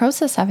you're in the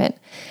process of it.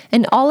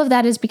 And all of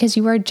that is because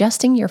you are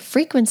adjusting your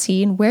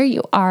frequency and where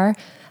you are,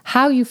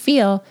 how you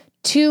feel,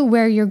 to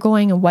where you're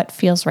going and what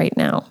feels right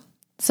now.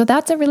 So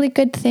that's a really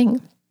good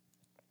thing.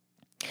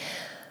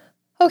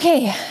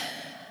 Okay,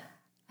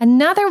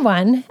 another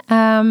one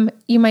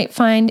you might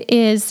find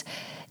is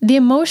The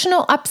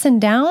emotional ups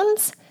and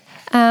downs,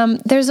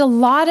 there's a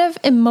lot of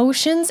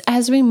emotions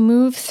as we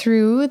move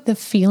through the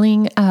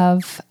feeling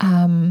of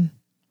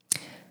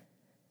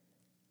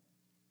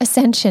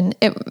ascension.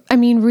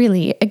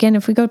 Really, again,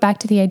 if we go back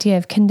to the idea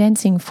of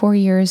condensing 4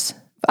 years,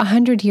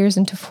 100 years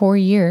into 4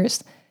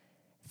 years,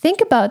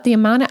 think about the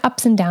amount of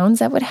ups and downs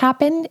that would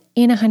happen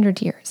in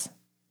 100 years.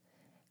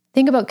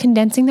 Think about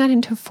condensing that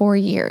into 4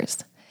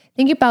 years.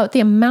 Think about the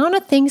amount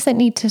of things that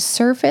need to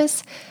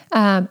surface,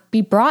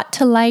 be brought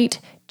to light,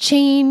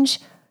 change,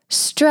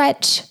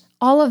 stretch,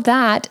 all of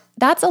that.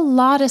 That's a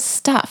lot of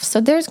stuff.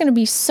 So there's going to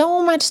be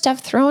so much stuff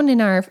thrown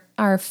in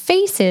our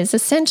faces,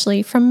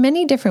 essentially, from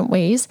many different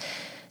ways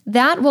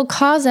that will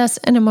cause us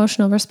an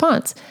emotional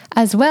response,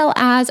 as well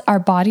as our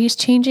bodies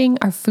changing,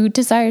 our food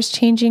desires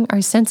changing, our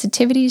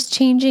sensitivities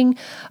changing,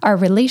 our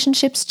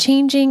relationships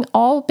changing,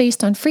 all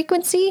based on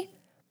frequency.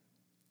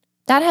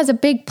 That has a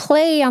big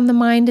play on the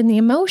mind and the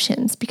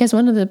emotions, because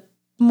one of the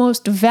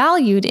most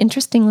valued,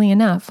 interestingly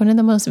enough, one of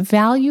the most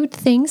valued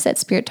things that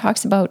Spirit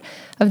talks about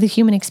of the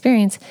human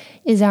experience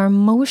is our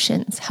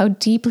emotions, how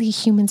deeply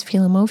humans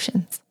feel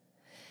emotions.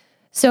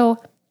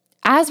 So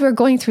as we're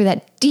going through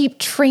that deep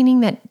training,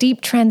 that deep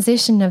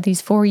transition of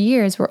these 4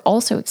 years, we're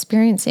also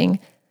experiencing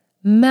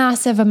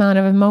massive amount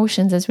of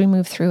emotions as we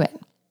move through it.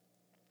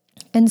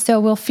 And so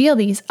we'll feel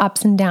these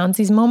ups and downs,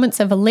 these moments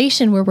of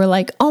elation where we're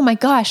like, oh my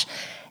gosh,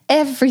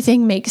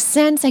 everything makes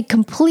sense. I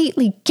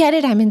completely get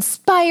it. I'm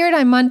inspired.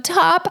 I'm on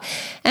top.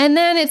 And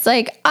then it's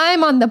like,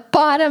 I'm on the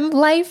bottom.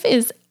 Life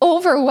is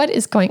over. What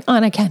is going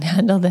on? I can't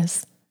handle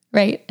this.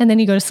 Right? And then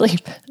you go to sleep.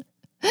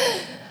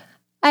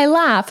 I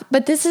laugh,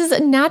 but this is a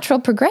natural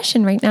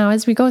progression right now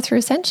as we go through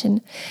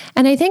Ascension.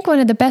 And I think one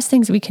of the best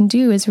things we can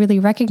do is really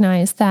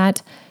recognize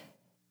that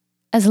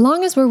as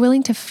long as we're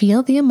willing to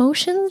feel the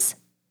emotions,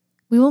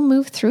 we will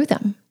move through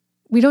them.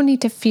 We don't need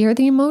to fear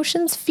the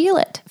emotions. Feel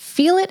it,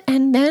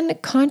 and then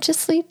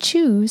consciously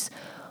choose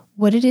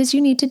what it is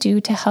you need to do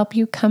to help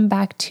you come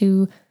back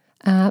to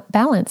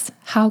balance.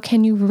 How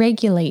can you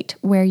regulate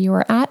where you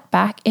are at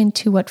back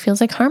into what feels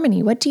like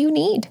harmony? What do you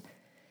need?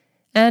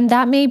 And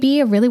that may be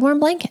a really warm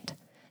blanket.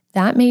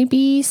 That may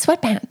be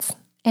sweatpants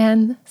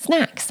and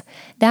snacks.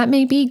 That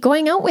may be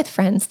going out with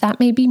friends.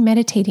 That may be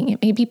meditating.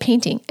 It may be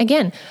painting.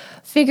 Again,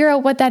 figure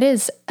out what that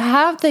is.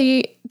 Have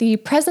the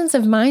presence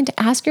of mind to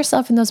ask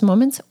yourself in those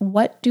moments,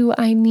 what do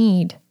I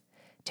need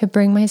to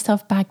bring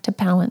myself back to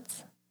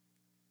balance?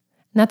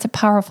 And that's a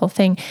powerful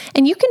thing.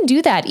 And you can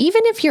do that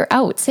even if you're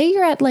out. Say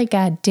you're at like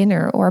a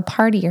dinner or a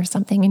party or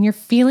something and you're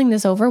feeling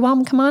this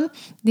overwhelm come on,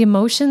 the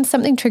emotions,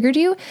 something triggered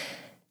you.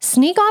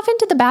 Sneak off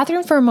into the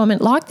bathroom for a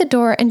moment, lock the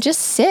door, and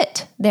just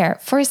sit there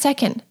for a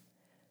second.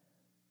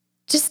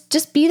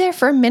 Just be there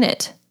for a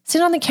minute.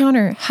 Sit on the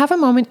counter, have a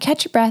moment,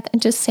 catch your breath,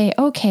 and just say,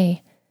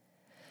 okay,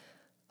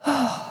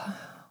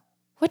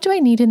 what do I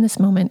need in this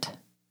moment?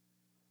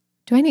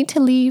 Do I need to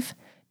leave?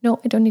 No,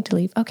 I don't need to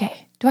leave.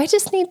 Okay. Do I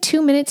just need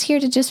 2 minutes here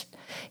to just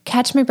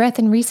catch my breath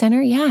and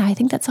recenter? Yeah, I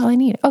think that's all I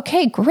need.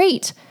 Okay,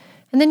 great.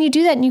 And then you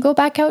do that and you go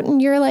back out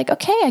and you're like,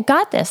 okay, I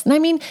got this. And I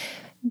mean,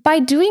 by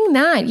doing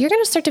that, you're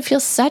going to start to feel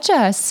such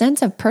a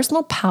sense of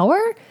personal power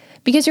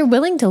because you're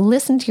willing to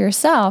listen to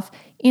yourself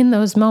in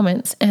those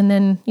moments and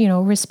then,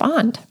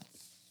 respond.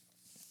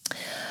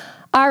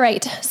 All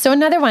right. So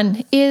another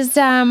one is,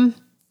 this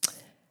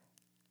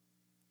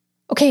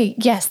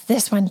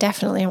one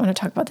definitely, I want to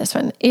talk about this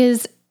one,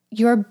 is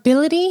your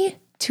ability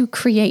to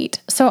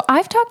create. So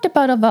I've talked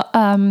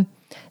about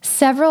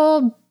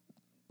several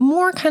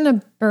more kind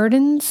of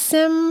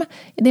burdensome,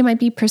 they might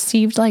be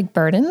perceived like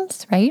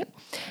burdens, right?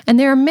 And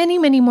there are many,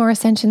 many more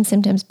ascension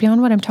symptoms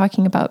beyond what I'm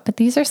talking about, but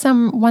these are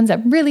some ones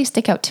that really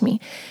stick out to me.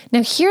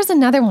 Now, here's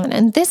another one,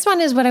 and this one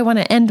is what I want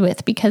to end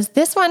with because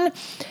this one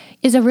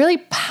is a really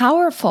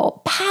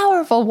powerful,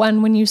 powerful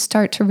one when you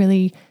start to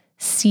really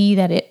see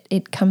that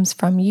it comes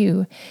from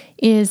you,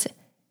 is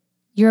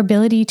your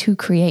ability to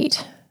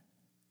create.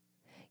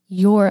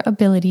 Your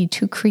ability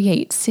to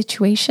create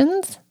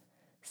situations,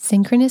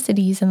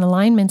 synchronicities, and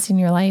alignments in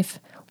your life,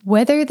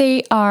 whether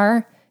they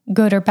are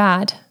good or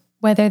bad,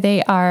 whether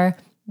they are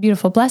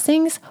beautiful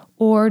blessings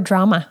or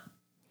drama.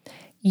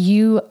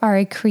 You are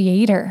a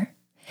creator.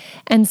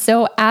 And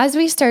so as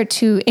we start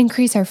to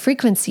increase our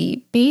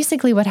frequency,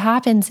 basically what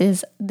happens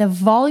is the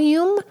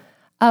volume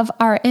of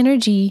our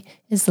energy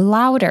is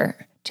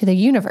louder to the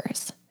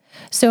universe.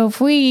 So if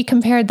we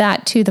compared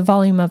that to the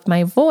volume of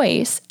my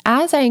voice,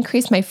 as I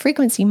increase my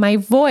frequency, my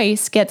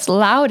voice gets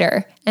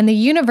louder and the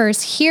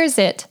universe hears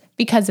it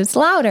because it's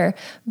louder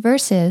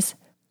versus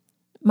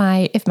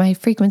if my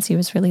frequency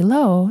was really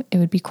low, it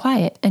would be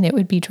quiet and it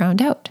would be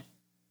drowned out.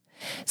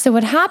 So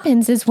what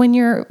happens is when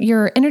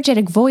your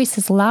energetic voice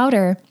is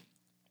louder,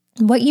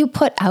 what you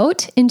put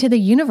out into the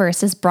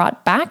universe is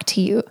brought back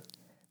to you.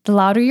 The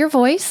louder your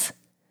voice,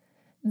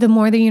 the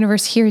more the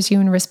universe hears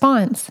you and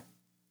responds,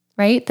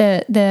 right?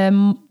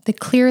 The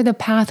clearer the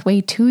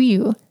pathway to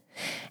you.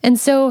 And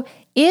so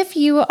if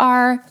you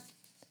are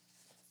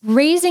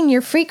raising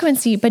your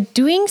frequency, but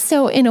doing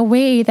so in a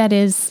way that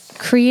is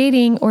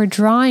creating or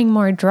drawing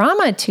more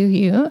drama to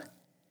you,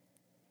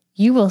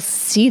 you will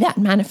see that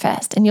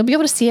manifest, and you'll be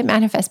able to see it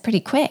manifest pretty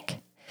quick.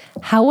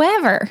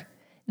 However,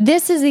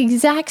 this is the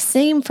exact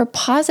same for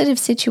positive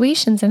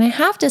situations. And I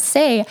have to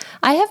say,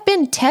 I have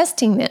been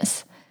testing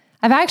this.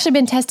 I've actually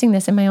been testing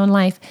this in my own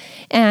life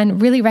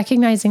and really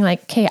recognizing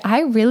like, okay,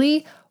 I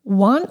really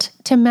want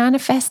to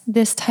manifest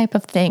this type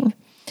of thing.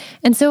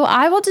 And so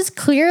I will just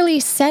clearly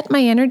set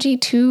my energy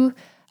to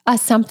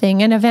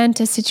something, an event,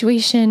 a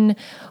situation,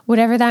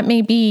 whatever that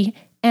may be.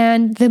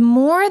 And the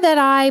more that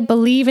I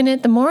believe in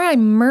it, the more I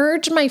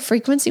merge my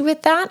frequency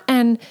with that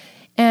and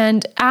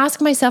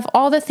ask myself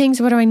all the things,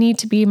 what do I need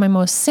to be my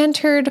most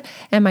centered?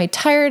 Am I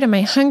tired? Am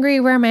I hungry?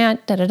 Where am I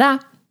at?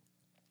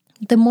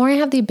 The more I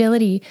have the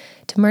ability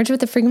to merge with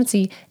the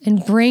frequency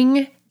and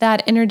bring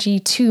that energy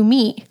to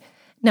me.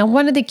 Now,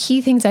 one of the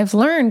key things I've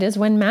learned is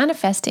when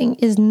manifesting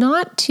is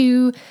not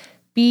to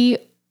be,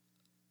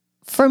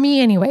 for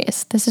me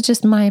anyways, this is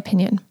just my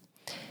opinion.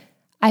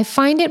 I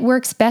find it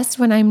works best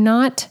when I'm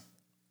not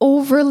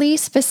overly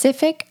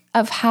specific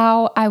of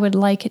how I would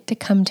like it to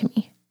come to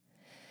me.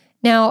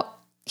 Now,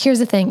 here's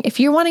the thing. If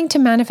you're wanting to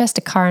manifest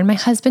a car, and my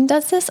husband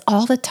does this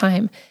all the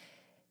time,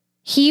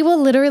 he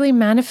will literally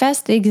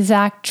manifest the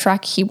exact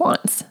truck he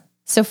wants.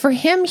 So for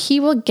him, he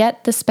will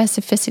get the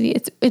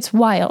specificity. It's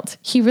wild.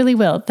 He really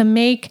will. The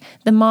make,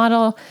 the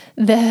model,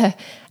 the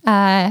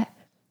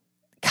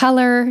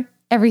color,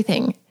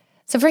 everything.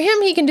 So for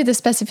him, he can do the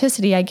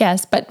specificity, I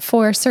guess, but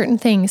for certain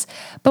things.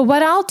 But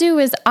what I'll do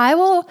is I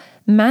will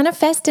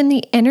manifest in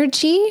the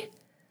energy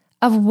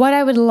of what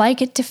I would like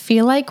it to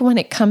feel like when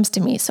it comes to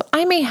me. So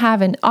I may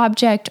have an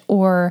object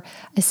or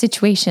a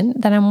situation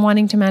that I'm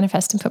wanting to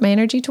manifest and put my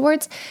energy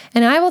towards.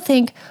 And I will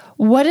think,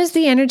 what is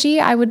the energy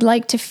I would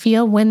like to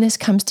feel when this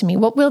comes to me?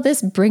 What will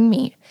this bring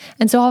me?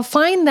 And so I'll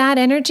find that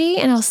energy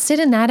and I'll sit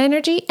in that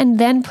energy and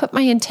then put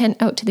my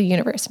intent out to the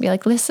universe and be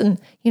like, listen,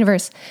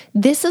 universe,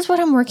 this is what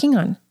I'm working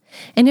on.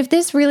 And if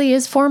this really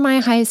is for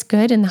my highest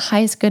good and the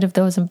highest good of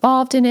those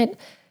involved in it,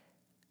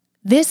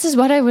 this is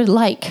what I would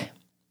like.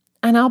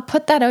 And I'll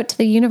put that out to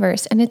the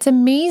universe. And it's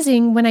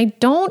amazing when I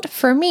don't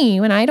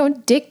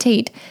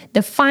dictate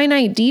the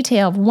finite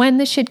detail of when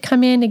this should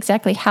come in,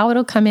 exactly how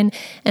it'll come in,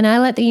 and I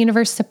let the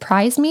universe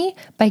surprise me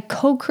by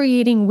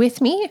co-creating with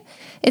me.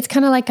 It's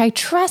kind of like I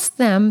trust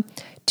them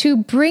to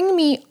bring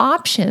me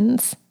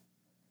options.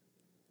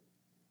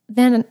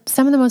 Then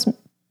some of the most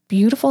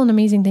beautiful and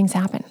amazing things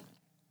happen.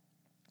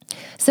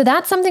 So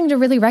that's something to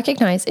really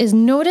recognize is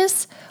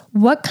notice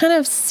what kind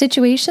of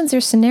situations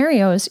or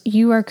scenarios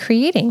you are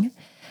creating.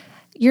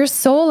 Your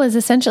soul is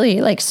essentially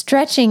like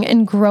stretching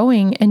and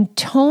growing and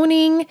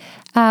toning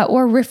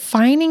or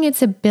refining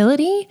its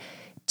ability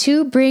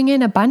to bring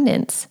in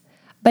abundance.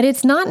 But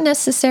it's not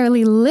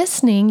necessarily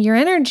listening. Your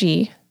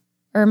energy,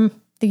 or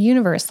the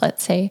universe,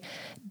 let's say,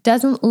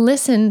 doesn't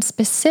listen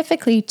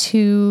specifically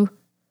to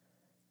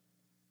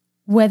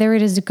whether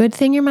it is a good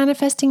thing you're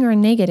manifesting or a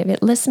negative.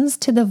 It listens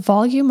to the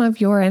volume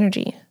of your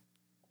energy.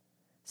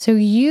 So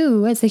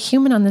you, as a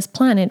human on this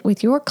planet,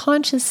 with your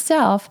conscious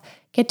self,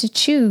 get to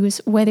choose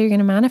whether you're going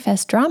to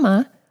manifest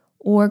drama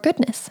or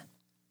goodness.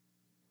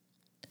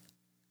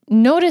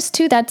 Notice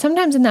too that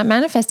sometimes in that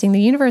manifesting,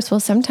 the universe will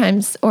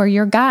sometimes, or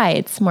your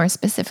guides more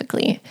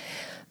specifically,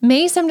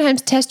 may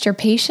sometimes test your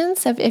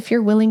patience of if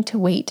you're willing to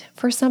wait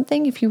for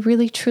something, if you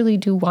really truly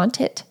do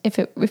want it,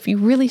 if you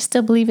really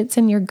still believe it's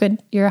in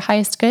your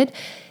highest good,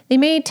 they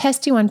may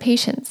test you on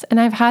patience.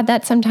 And I've had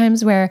that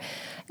sometimes where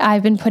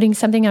I've been putting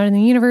something out in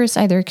the universe,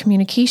 either a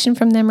communication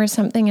from them or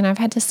something, and I've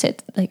had to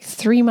sit like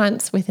 3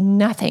 months with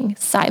nothing,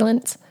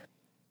 silence.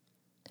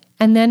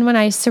 And then when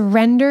I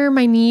surrender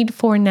my need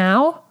for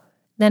now,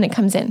 then it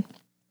comes in.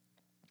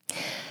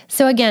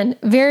 So again,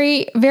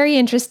 very, very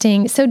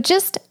interesting. So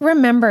just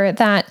remember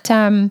that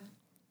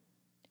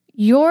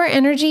your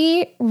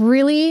energy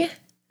really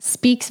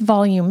speaks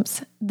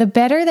volumes. The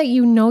better that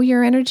you know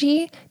your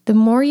energy, the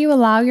more you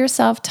allow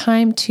yourself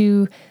time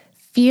to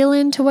feel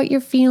into what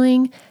you're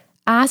feeling,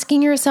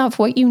 asking yourself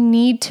what you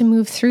need to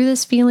move through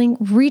this feeling,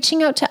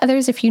 reaching out to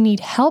others if you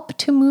need help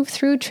to move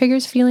through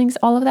triggers, feelings,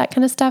 all of that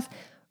kind of stuff,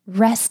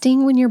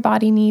 resting when your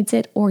body needs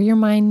it or your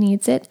mind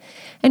needs it,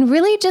 and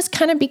really just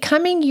kind of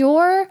becoming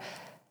your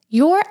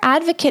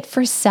advocate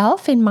for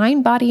self in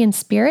mind, body, and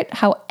spirit,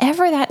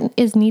 however that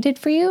is needed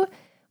for you.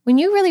 When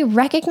you really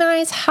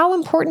recognize how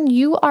important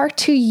you are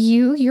to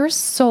you, your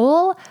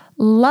soul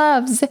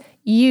loves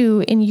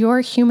you in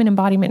your human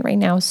embodiment right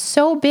now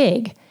so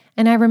big.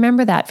 And I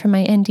remember that from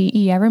my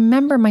NDE. I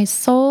remember my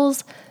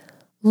soul's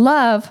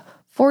love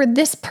for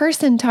this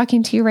person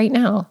talking to you right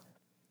now.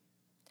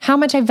 How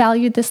much I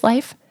valued this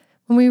life.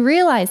 When we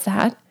realize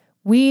that,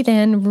 we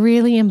then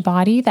really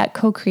embody that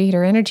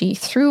co-creator energy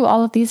through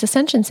all of these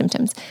ascension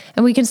symptoms.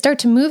 And we can start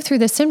to move through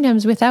the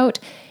symptoms without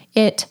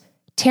it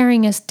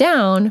tearing us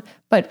down,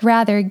 but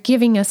rather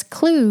giving us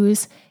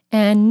clues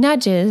and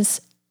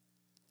nudges,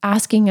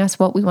 asking us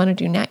what we want to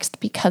do next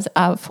because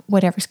of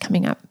whatever's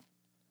coming up.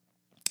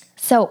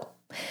 So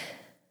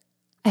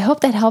I hope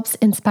that helps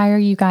inspire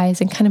you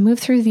guys and kind of move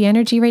through the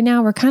energy right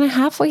now. We're kind of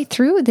halfway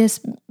through this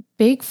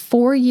big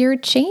 4-year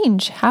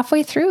change,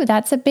 halfway through.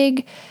 That's a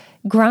big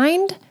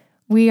grind.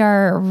 we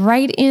are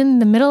right in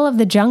the middle of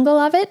the jungle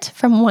of it.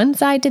 From one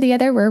side to the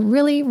other, we're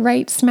really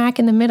right smack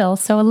in the middle.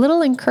 So a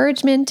little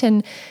encouragement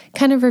and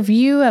kind of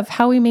review of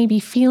how we may be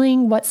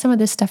feeling, what some of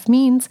this stuff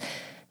means,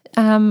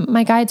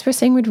 my guides were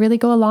saying would really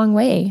go a long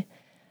way.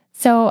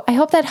 So I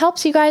hope that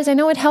helps you guys. I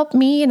know it helped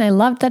me, and I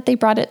loved that they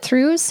brought it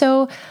through.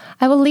 So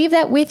I will leave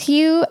that with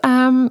you.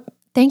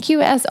 Thank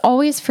you as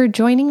always for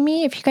joining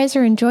me. If you guys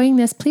are enjoying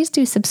this, please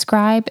do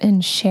subscribe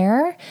and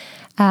share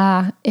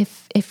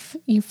if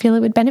you feel it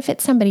would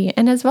benefit somebody.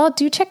 And as well,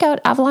 do check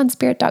out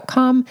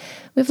avalonspirit.com.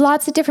 We have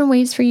lots of different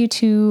ways for you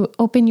to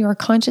open your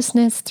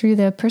consciousness through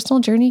the personal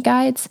journey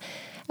guides,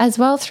 as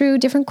well through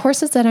different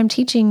courses that I'm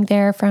teaching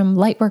there, from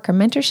Lightwork or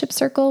Mentorship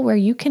Circle, where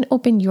you can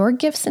open your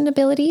gifts and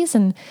abilities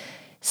and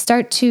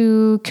start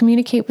to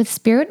communicate with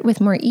spirit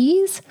with more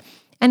ease.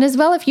 And as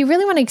well, if you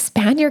really want to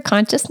expand your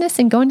consciousness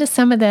and go into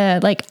some of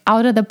the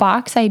out of the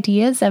box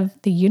ideas of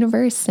the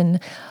universe and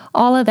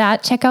all of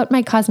that, check out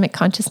my Cosmic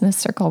Consciousness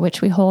Circle,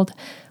 which we hold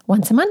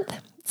once a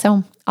month.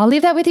 So I'll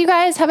leave that with you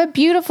guys. Have a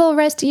beautiful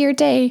rest of your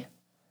day.